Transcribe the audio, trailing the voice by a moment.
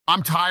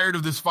I'm tired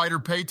of this fighter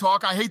pay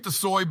talk. I hate the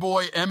soy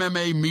boy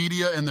MMA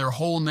media and their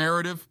whole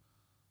narrative.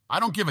 I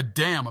don't give a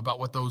damn about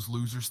what those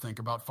losers think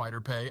about fighter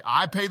pay.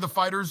 I pay the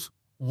fighters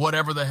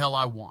whatever the hell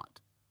I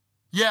want.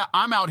 Yeah,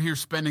 I'm out here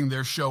spending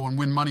their show and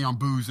win money on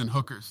booze and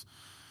hookers.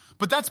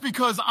 But that's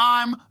because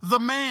I'm the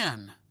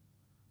man.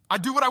 I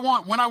do what I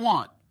want when I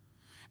want.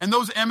 And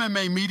those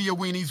MMA media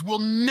weenies will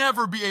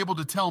never be able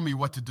to tell me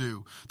what to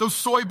do. Those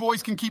soy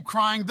boys can keep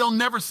crying. They'll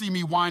never see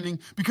me whining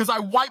because I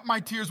wipe my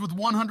tears with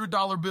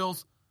 $100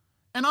 bills.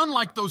 And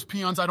unlike those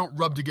peons, I don't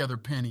rub together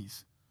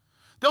pennies.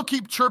 They'll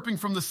keep chirping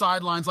from the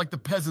sidelines like the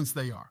peasants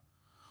they are,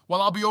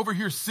 while I'll be over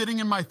here sitting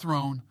in my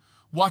throne,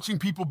 watching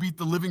people beat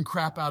the living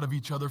crap out of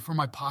each other for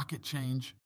my pocket change.